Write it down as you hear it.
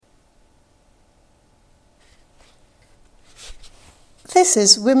This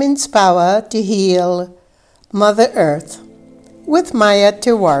is Women's Power to Heal Mother Earth with Maya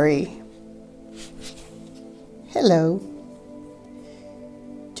Tiwari. Hello.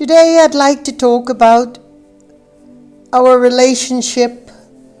 Today I'd like to talk about our relationship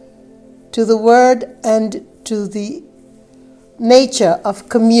to the word and to the nature of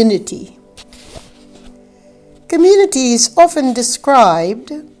community. Community is often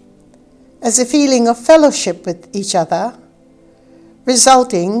described as a feeling of fellowship with each other,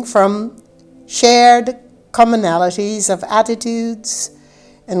 resulting from shared commonalities of attitudes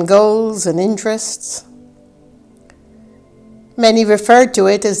and goals and interests. Many refer to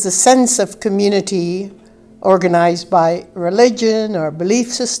it as the sense of community organized by religion or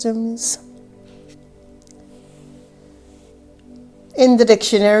belief systems. In the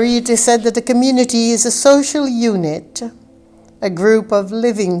dictionary, it is said that a community is a social unit, a group of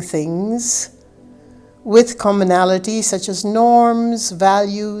living things with commonality such as norms,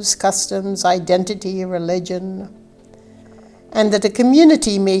 values, customs, identity, religion, and that a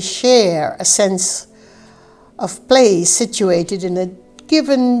community may share a sense of place situated in a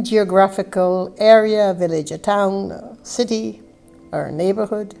given geographical area, a village, a town, a city, or a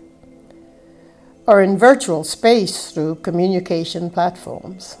neighborhood, or in virtual space through communication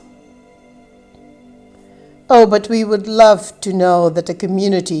platforms. Oh, but we would love to know that a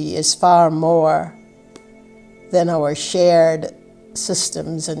community is far more than our shared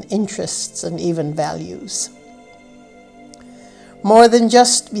systems and interests and even values. More than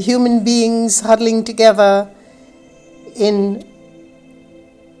just human beings huddling together in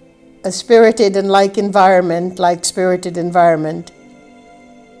a spirited and like-spirited environment,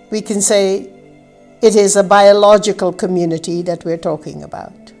 we can say it is a biological community that we're talking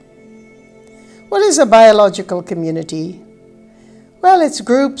about. What is a biological community? Well, it's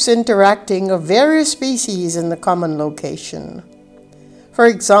groups interacting of various species in the common location. For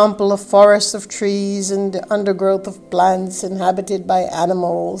example, a forest of trees and the undergrowth of plants inhabited by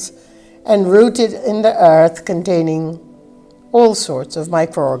animals and rooted in the earth containing all sorts of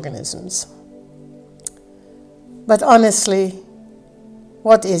microorganisms. But honestly,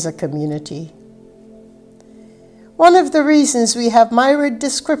 what is a community? One of the reasons we have myriad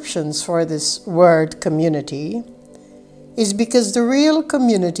descriptions for this word community is because the real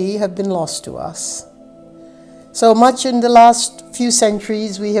community have been lost to us. So much in the last few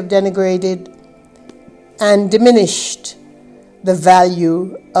centuries we have denigrated and diminished the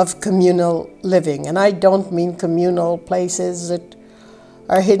value of communal living. And I don't mean communal places that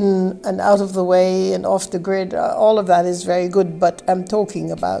are hidden and out of the way and off the grid. All of that is very good, but I'm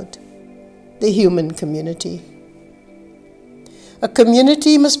talking about the human community. A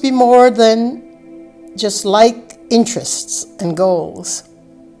community must be more than just like interests and goals.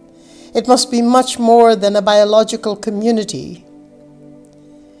 It must be much more than a biological community.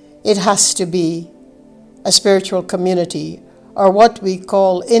 It has to be a spiritual community, or what we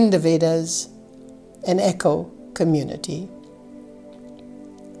call in the Vedas an eco community.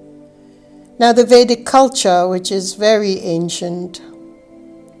 Now, the Vedic culture, which is very ancient,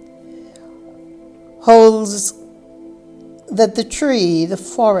 holds that the tree, the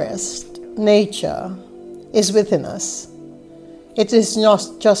forest, nature is within us. It is not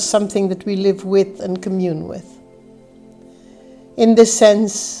just something that we live with and commune with. In the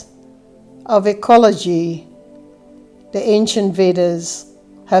sense of ecology, the ancient Vedas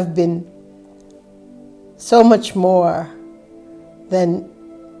have been so much more than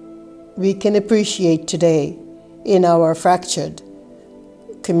we can appreciate today in our fractured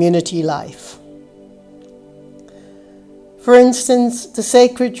community life. For instance, the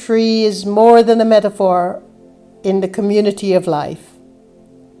sacred tree is more than a metaphor in the community of life.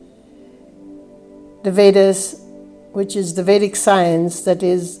 The Vedas, which is the Vedic science that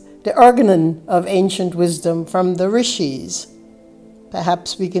is the organon of ancient wisdom from the rishis.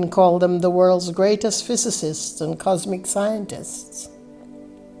 Perhaps we can call them the world's greatest physicists and cosmic scientists.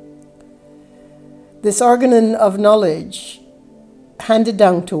 This organon of knowledge handed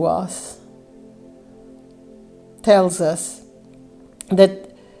down to us tells us that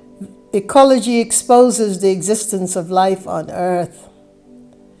ecology exposes the existence of life on Earth.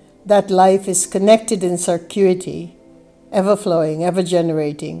 That life is connected in circuity, ever-flowing,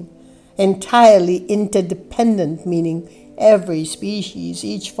 ever-generating, entirely interdependent, meaning every species,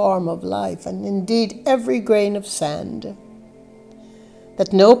 each form of life, and indeed every grain of sand.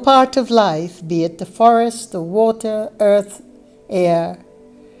 That no part of life, be it the forest, the water, earth, air,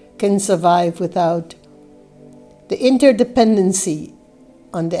 can survive without the interdependency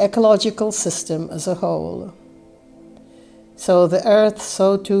on the ecological system as a whole. So the earth,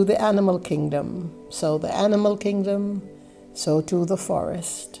 so too the animal kingdom. So the animal kingdom, so too the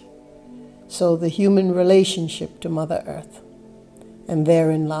forest, so the human relationship to Mother Earth. And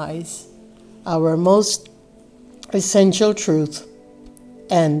therein lies our most essential truth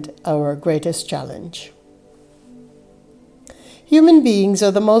and our greatest challenge. Human beings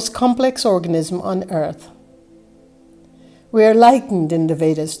are the most complex organism on earth. We are likened in the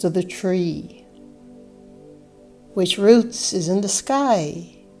Vedas to the tree, which roots is in the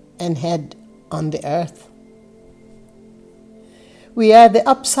sky and head on the earth. We are the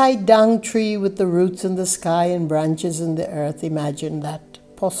upside down tree with the roots in the sky and branches in the earth. Imagine that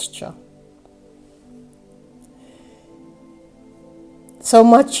posture. So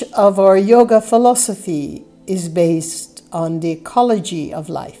much of our yoga philosophy is based on the ecology of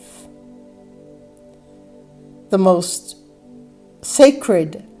life. The most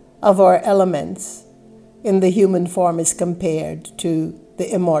sacred of our elements in the human form is compared to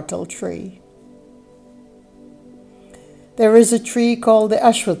the immortal tree. There is a tree called the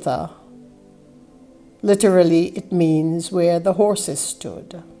Ashwatha. Literally, it means where the horses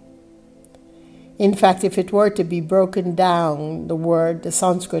stood. In fact, if it were to be broken down, the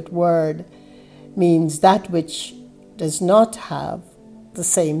Sanskrit word means that which does not have the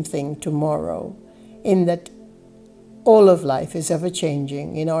same thing tomorrow, in that all of life is ever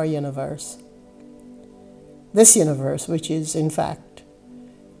changing in our universe. This universe, which is in fact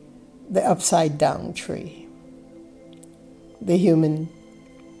the upside down tree. The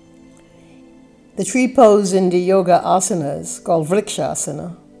tree pose in the yoga asanas, called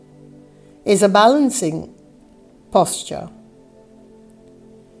Vrikshasana, is a balancing posture.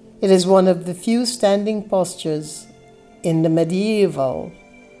 It is one of the few standing postures in the medieval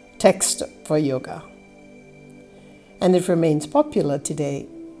text for yoga. And it remains popular today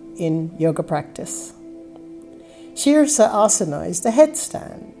in yoga practice. Shirsa Asana is the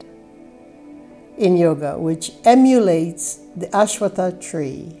headstand in yoga, which emulates the Ashwatha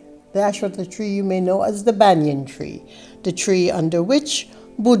tree. The Ashwatha tree you may know as the banyan tree, the tree under which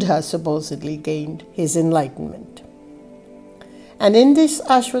Buddha supposedly gained his enlightenment. And in this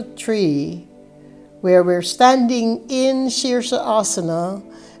Ashwatha tree, where we're standing in Shirsa Asana,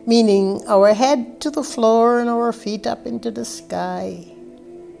 meaning our head to the floor and our feet up into the sky,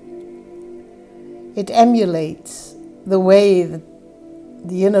 it emulates the way that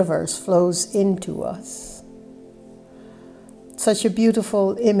the universe flows into us. Such a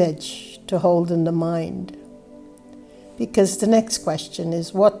beautiful image to hold in the mind. Because the next question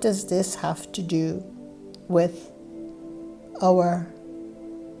is, what does this have to do with our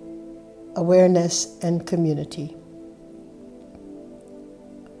awareness and community?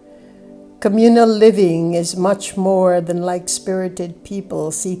 Communal living is much more than like-spirited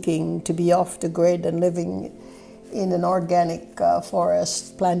people seeking to be off the grid and living in an organic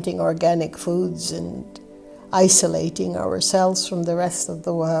forest, planting organic foods and isolating ourselves from the rest of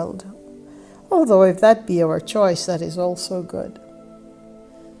the world. Although if that be our choice, that is also good.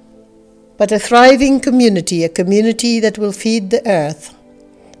 But a thriving community, a community that will feed the earth,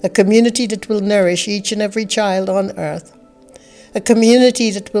 a community that will nourish each and every child on earth, a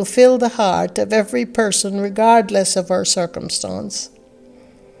community that will fill the heart of every person regardless of our circumstance.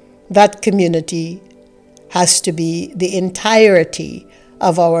 That community has to be the entirety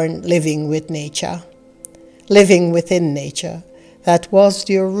of our living with nature, living within nature. That was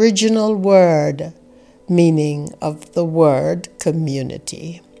the original word, meaning of the word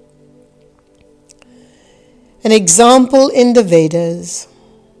community. An example in the Vedas,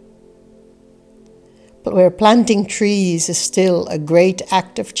 but where planting trees is still a great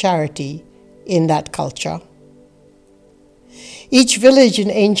act of charity in that culture. Each village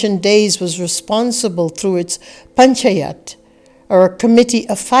in ancient days was responsible through its panchayat, or a committee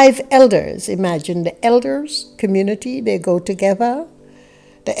of 5 elders. Imagine the elders, community, they go together.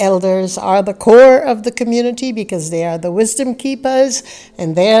 The elders are the core of the community because they are the wisdom keepers,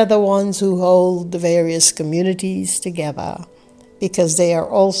 and they are the ones who hold the various communities together because they are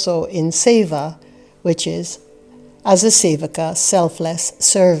also in seva, which is, as a sevaka, selfless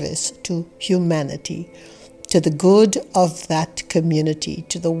service to humanity, to the good of that community,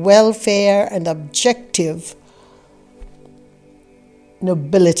 to the welfare and objective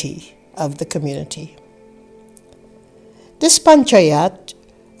nobility of the community. This panchayat,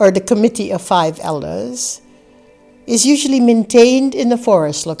 or the committee of 5 elders, is usually maintained in a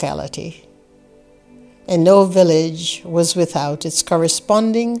forest locality, and no village was without its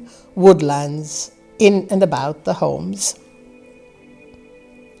corresponding woodlands in and about the homes.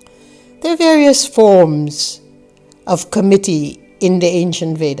 There are various forms of committee in the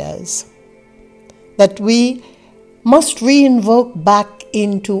ancient Vedas that we must reinvoke back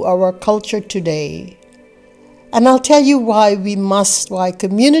into our culture today, And I'll tell you why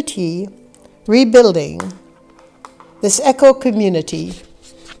community rebuilding, this eco community,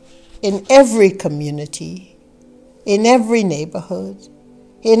 in every community, in every neighborhood,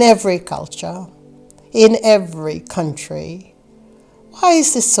 in every culture, in every country. Why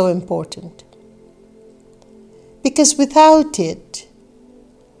is this so important? Because without it,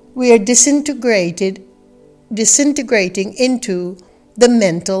 we are disintegrating into the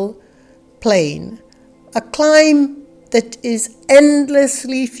mental plane, a climb that is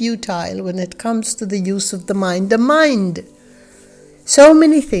endlessly futile when it comes to the use of the mind. The mind, so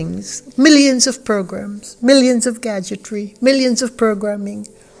many things, millions of programs, millions of gadgetry, millions of programming,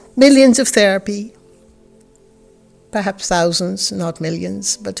 millions of therapy, perhaps thousands, not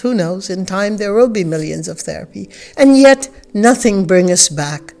millions, but who knows, in time there will be millions of therapy. And yet nothing brings us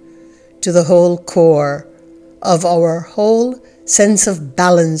back to the whole core of our whole sense of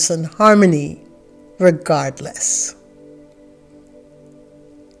balance and harmony, regardless.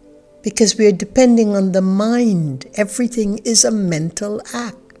 Because we are depending on the mind. Everything is a mental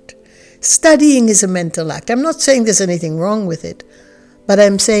act. Studying is a mental act. I'm not saying there's anything wrong with it, but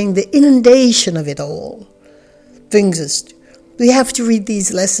I'm saying the inundation of it all brings us. We have to read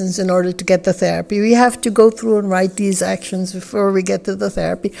these lessons in order to get the therapy. We have to go through and write these actions before we get to the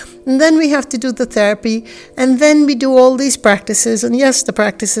therapy. And then we have to do the therapy. And then we do all these practices. And yes, the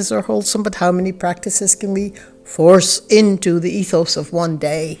practices are wholesome, but how many practices can we force into the ethos of one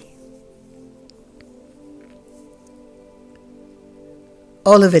day?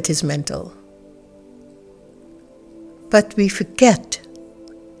 All of it is mental. But we forget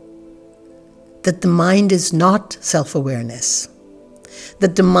that the mind is not self-awareness,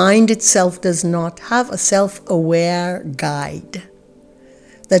 that the mind itself does not have a self-aware guide,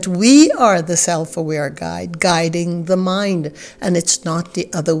 that we are the self-aware guide guiding the mind, and it's not the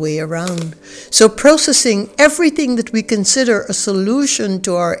other way around. So processing everything that we consider a solution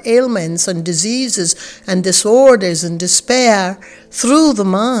to our ailments and diseases and disorders and despair through the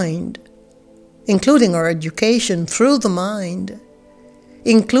mind, including our education through the mind,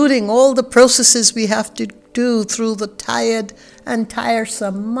 including all the processes we have to do through the tired and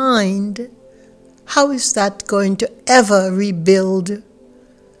tiresome mind, how is that going to ever rebuild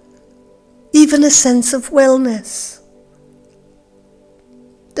even a sense of wellness?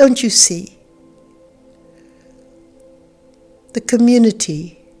 Don't you see? The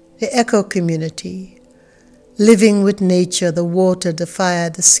community, the eco-community, living with nature, the water, the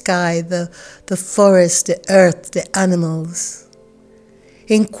fire, the sky, the forest, the earth, the animals,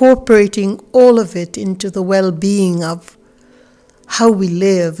 incorporating all of it into the well-being of how we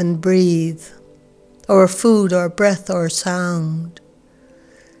live and breathe, our food, our breath, our sound,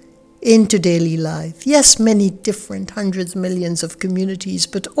 into daily life. Yes, many different hundreds, millions of communities,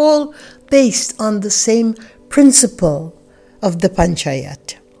 but all based on the same principle of the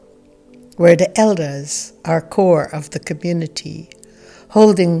Panchayat, where the elders are core of the community,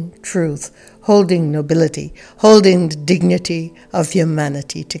 holding truth, holding nobility, holding the dignity of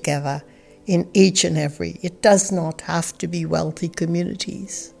humanity together in each and every. It does not have to be wealthy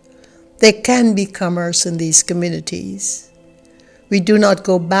communities. There can be commerce in these communities. We do not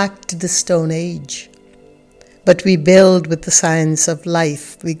go back to the Stone Age, but we build with the science of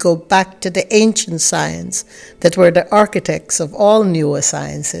life. We go back to the ancient science that were the architects of all newer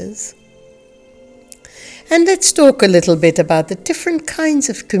sciences. And let's talk a little bit about the different kinds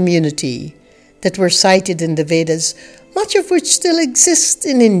of community that were cited in the Vedas, much of which still exists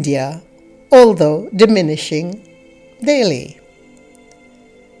in India, although diminishing daily.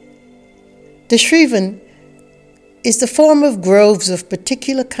 The Shrivan is the form of groves of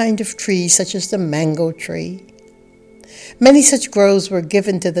particular kind of trees, such as the mango tree. Many such groves were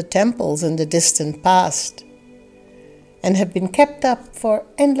given to the temples in the distant past and have been kept up for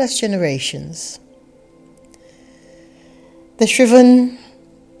endless generations. The Shrivan,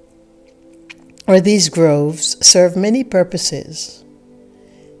 or these groves, serve many purposes.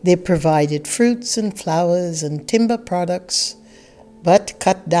 They provided fruits and flowers and timber products, but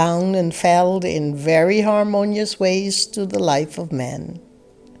cut down and felled in very harmonious ways to the life of man.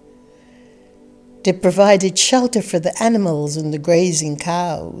 They provided shelter for the animals and the grazing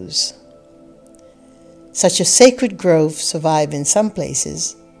cows. Such a sacred grove survive in some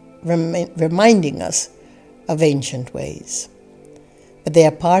places, reminding us of ancient ways. But they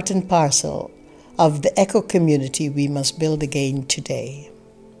are part and parcel of the eco-community we must build again today.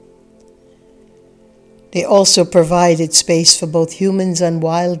 They also provided space for both humans and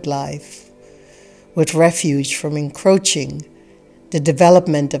wildlife, with refuge from encroaching the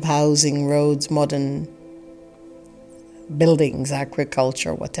development of housing, roads, modern buildings,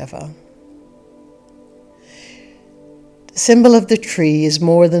 agriculture, whatever. The symbol of the tree is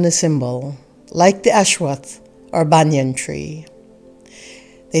more than a symbol, like the Ashwath or banyan tree.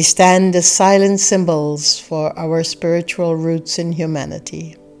 They stand as silent symbols for our spiritual roots in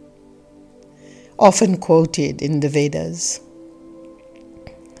humanity, often quoted in the Vedas.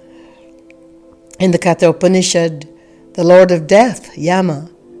 In the Katha Upanishad, the Lord of Death, Yama,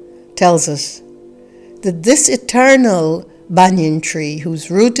 tells us that this eternal banyan tree,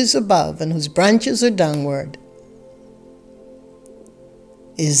 whose root is above and whose branches are downward,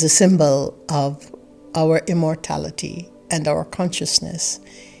 is a symbol of our immortality and our consciousness,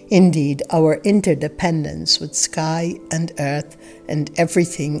 indeed our interdependence with sky and earth and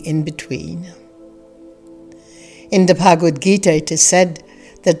everything in between. In the Bhagavad Gita it is said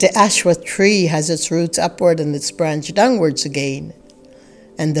that the Ashwath tree has its roots upward and its branch downwards again,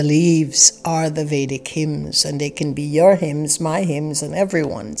 and the leaves are the Vedic hymns, and they can be your hymns, my hymns, and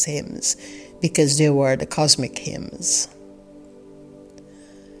everyone's hymns, because they were the cosmic hymns.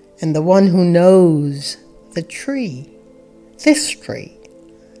 And the one who knows the tree, this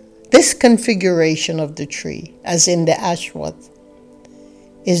configuration of the tree, as in the Ashwath,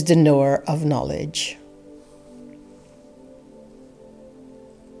 is the knower of knowledge.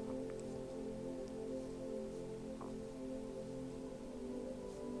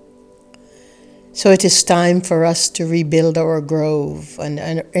 So it is time for us to rebuild our grove and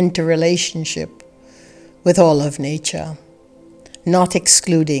interrelationship with all of nature, not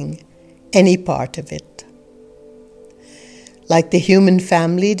excluding any part of it. Like the human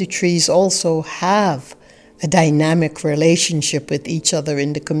family, the trees also have a dynamic relationship with each other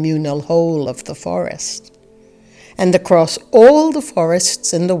in the communal whole of the forest. And across all the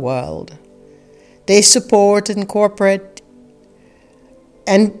forests in the world, they support and cooperate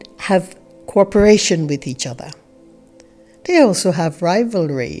and have cooperation with each other. They also have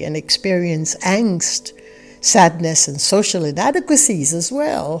rivalry and experience angst, sadness, and social inadequacies as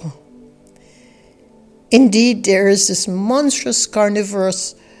well. Indeed, there is this monstrous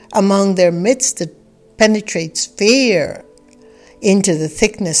carnivorous among their midst that penetrates fear into the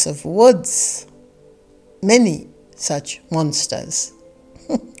thickness of woods. Many such monsters.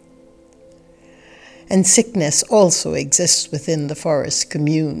 And sickness also exists within the forest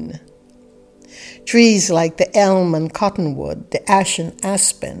commune. Trees like the elm and cottonwood, the ash and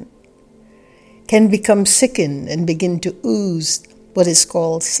aspen, can become sickened and begin to ooze what is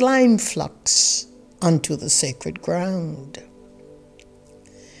called slime flux onto the sacred ground.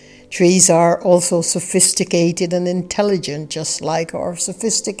 Trees are also sophisticated and intelligent, just like our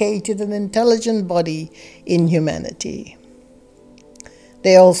sophisticated and intelligent body in humanity.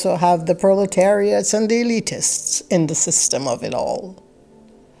 They also have the proletariats and the elitists in the system of it all.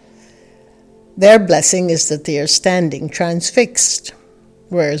 Their blessing is that they are standing transfixed,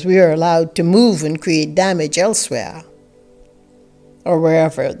 whereas we are allowed to move and create damage elsewhere, or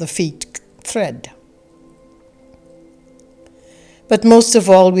wherever the feet tread. But most of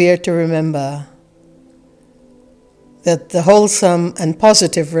all, we are to remember that the wholesome and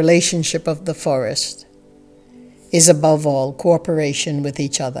positive relationship of the forest is above all cooperation with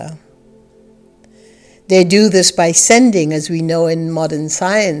each other. They do this by sending, as we know in modern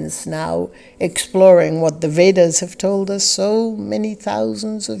science now, exploring what the Vedas have told us so many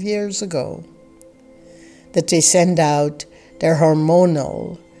thousands of years ago, that they send out their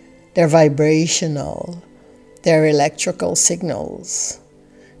hormonal, their vibrational, their electrical signals.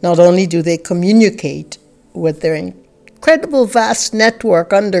 Not only do they communicate with their incredible vast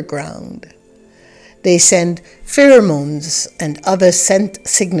network underground, they send pheromones and other scent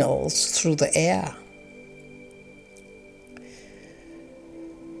signals through the air.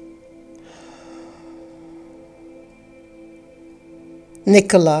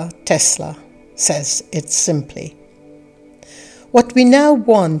 Nikola Tesla says it simply. What we now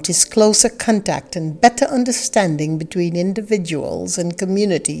want is closer contact and better understanding between individuals and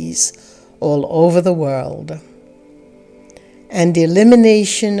communities all over the world, and the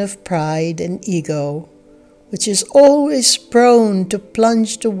elimination of pride and ego, which is always prone to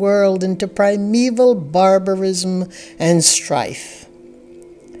plunge the world into primeval barbarism and strife.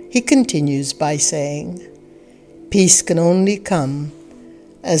 He continues by saying, peace can only come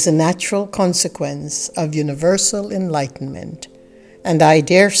as a natural consequence of universal enlightenment, and I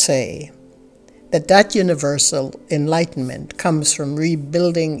dare say that universal enlightenment comes from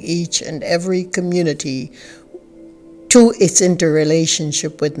rebuilding each and every community to its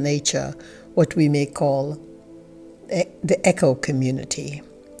interrelationship with nature, what we may call the eco community.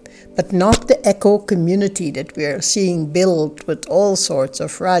 But not the eco community that we are seeing built with all sorts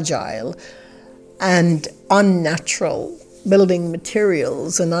of fragile and unnatural building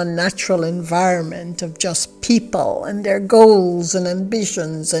materials, an unnatural environment of just people and their goals and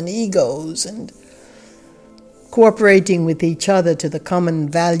ambitions and egos and cooperating with each other to the common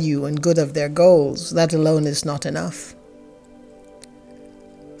value and good of their goals, that alone is not enough.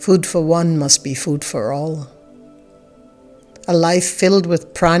 Food for one must be food for all. A life filled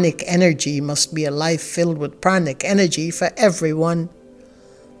with pranic energy must be a life filled with pranic energy for everyone.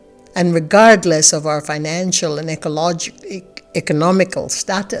 And regardless of our financial and economical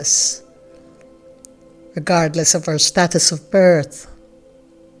status, regardless of our status of birth,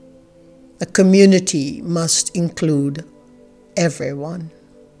 a community must include everyone.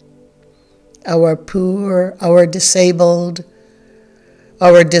 Our poor, our disabled,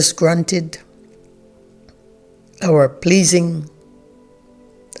 our disgruntled, our pleasing,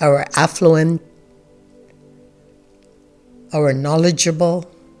 our affluent, our knowledgeable,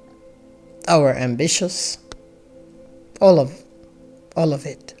 our ambitious, all of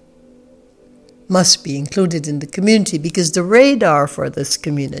it must be included in the community, because the radar for this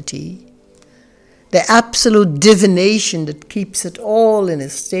community, the absolute divination that keeps it all in a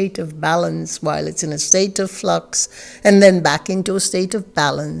state of balance while it's in a state of flux and then back into a state of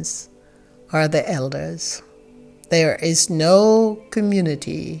balance, are the elders. There is no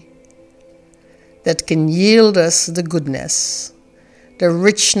community that can yield us the goodness, the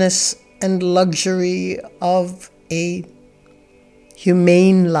richness and luxury of a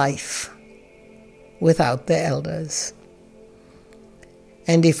humane life without the elders.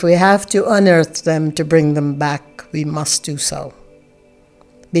 And if we have to unearth them to bring them back, we must do so.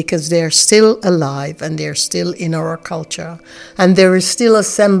 Because they're still alive and they're still in our culture. And there is still a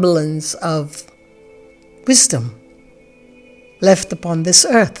semblance of wisdom left upon this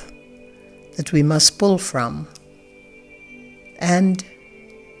earth that we must pull from. And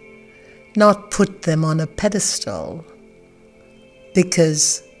not put them on a pedestal,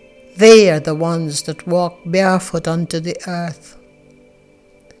 because they are the ones that walk barefoot onto the earth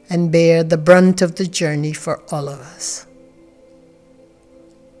and bear the brunt of the journey for all of us.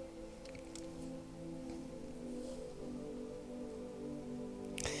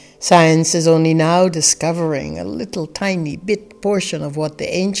 Science is only now discovering a little tiny bit portion of what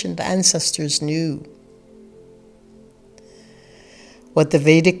the ancient ancestors knew. What the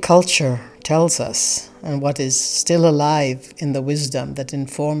Vedic culture tells us, and what is still alive in the wisdom that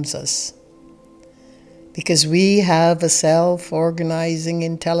informs us. Because we have a self-organizing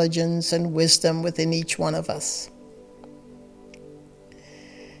intelligence and wisdom within each one of us.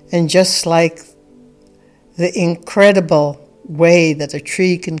 And just like the incredible way that a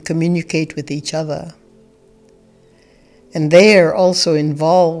tree can communicate with each other, and they are also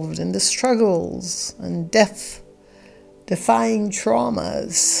involved in the struggles and death-defying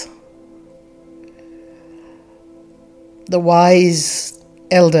traumas, the wise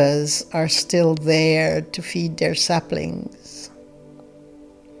elders are still there to feed their saplings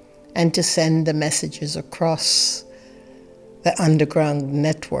and to send the messages across the underground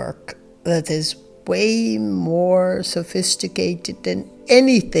network that is way more sophisticated than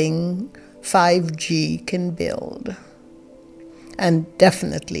anything 5G can build, and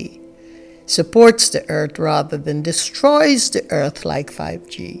definitely supports the earth rather than destroys the earth like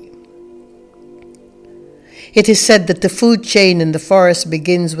 5G. It is said that the food chain in the forest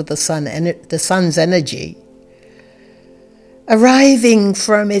begins with the sun's energy, arriving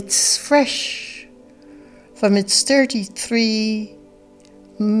from its 33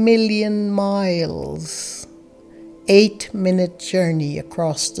 million miles, 8-minute journey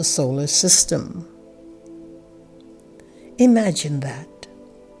across the solar system. Imagine that.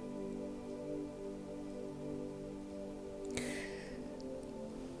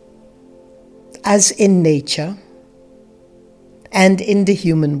 As in nature and in the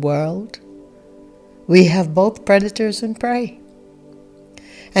human world, we have both predators and prey,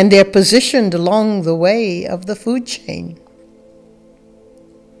 and they're positioned along the way of the food chain,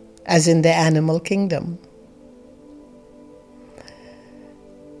 as in the animal kingdom.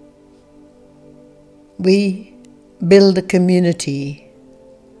 We build a community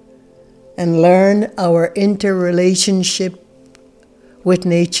and learn our interrelationship with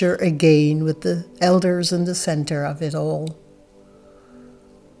nature again, with the elders in the center of it all.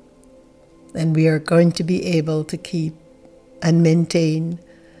 And we are going to be able to keep and maintain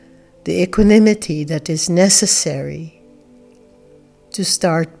the equanimity that is necessary to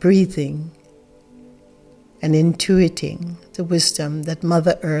start breathing and intuiting the wisdom that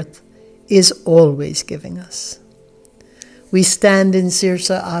Mother Earth is always giving us. We stand in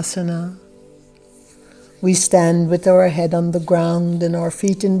Sirsa Asana. We stand with our head on the ground and our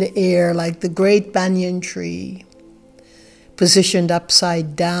feet in the air like the great banyan tree. positioned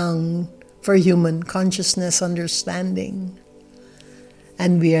upside down for human consciousness understanding.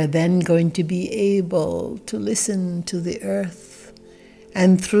 And we are then going to be able to listen to the earth.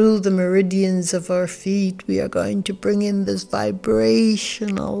 And through the meridians of our feet, we are going to bring in this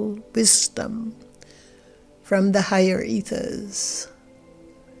vibrational wisdom from the higher ethers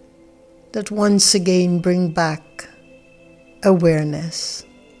that once again bring back awareness,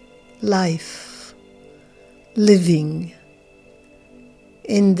 life, living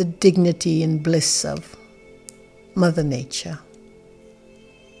in the dignity and bliss of Mother Nature.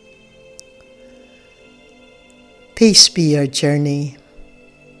 Peace be your journey,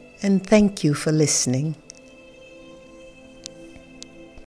 and thank you for listening.